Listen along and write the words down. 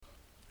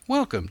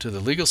Welcome to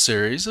the legal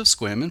series of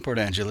Squim and Port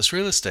Angeles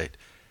Real Estate.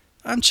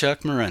 I'm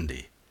Chuck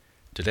Morendi.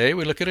 Today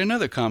we look at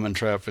another common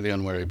trap for the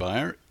unwary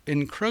buyer,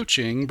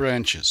 encroaching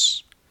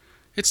branches.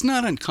 It's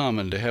not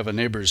uncommon to have a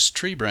neighbor's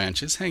tree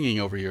branches hanging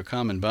over your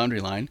common boundary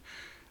line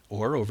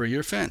or over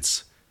your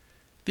fence.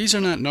 These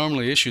are not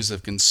normally issues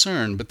of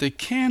concern, but they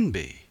can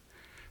be.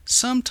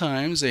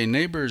 Sometimes a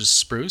neighbor's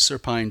spruce or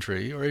pine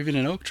tree or even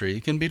an oak tree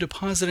can be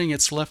depositing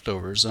its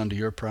leftovers onto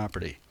your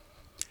property.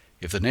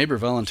 If the neighbor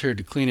volunteered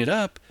to clean it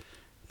up,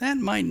 that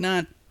might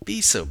not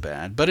be so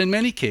bad, but in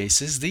many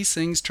cases these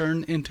things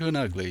turn into an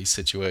ugly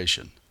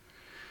situation.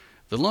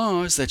 The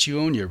law is that you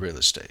own your real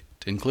estate,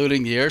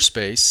 including the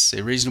airspace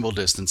a reasonable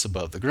distance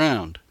above the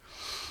ground.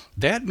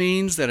 That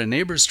means that a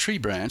neighbor's tree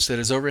branch that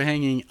is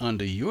overhanging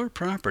onto your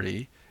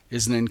property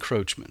is an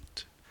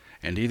encroachment,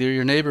 and either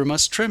your neighbor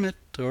must trim it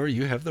or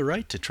you have the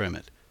right to trim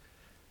it.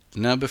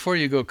 Now, before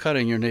you go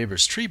cutting your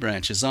neighbor's tree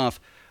branches off,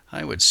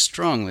 I would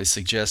strongly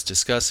suggest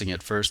discussing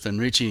it first and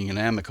reaching an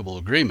amicable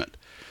agreement.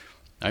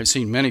 I've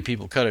seen many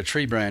people cut a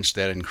tree branch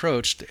that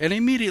encroached and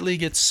immediately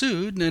get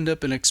sued and end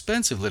up in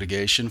expensive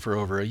litigation for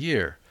over a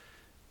year.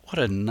 What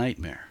a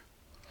nightmare.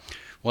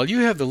 While you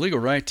have the legal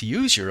right to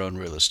use your own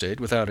real estate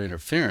without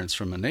interference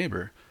from a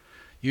neighbor,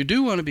 you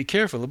do want to be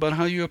careful about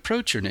how you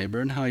approach your neighbor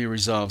and how you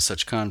resolve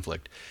such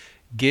conflict.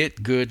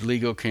 Get good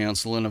legal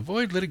counsel and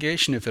avoid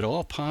litigation if at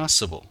all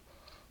possible.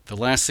 The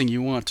last thing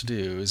you want to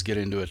do is get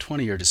into a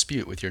 20-year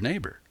dispute with your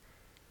neighbor.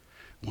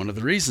 One of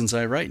the reasons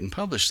I write and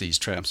publish these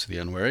traps for the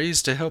unwary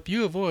is to help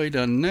you avoid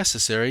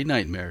unnecessary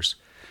nightmares.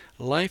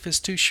 Life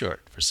is too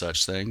short for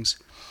such things.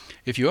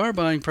 If you are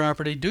buying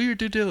property, do your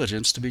due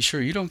diligence to be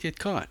sure you don't get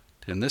caught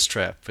in this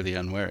trap for the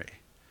unwary.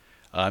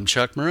 I'm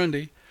Chuck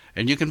Morendi,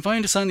 and you can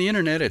find us on the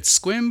internet at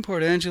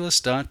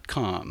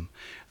squimportangeles.com.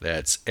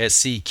 That's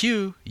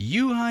SCQUIM,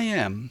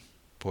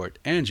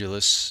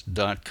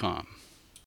 portangeles.com.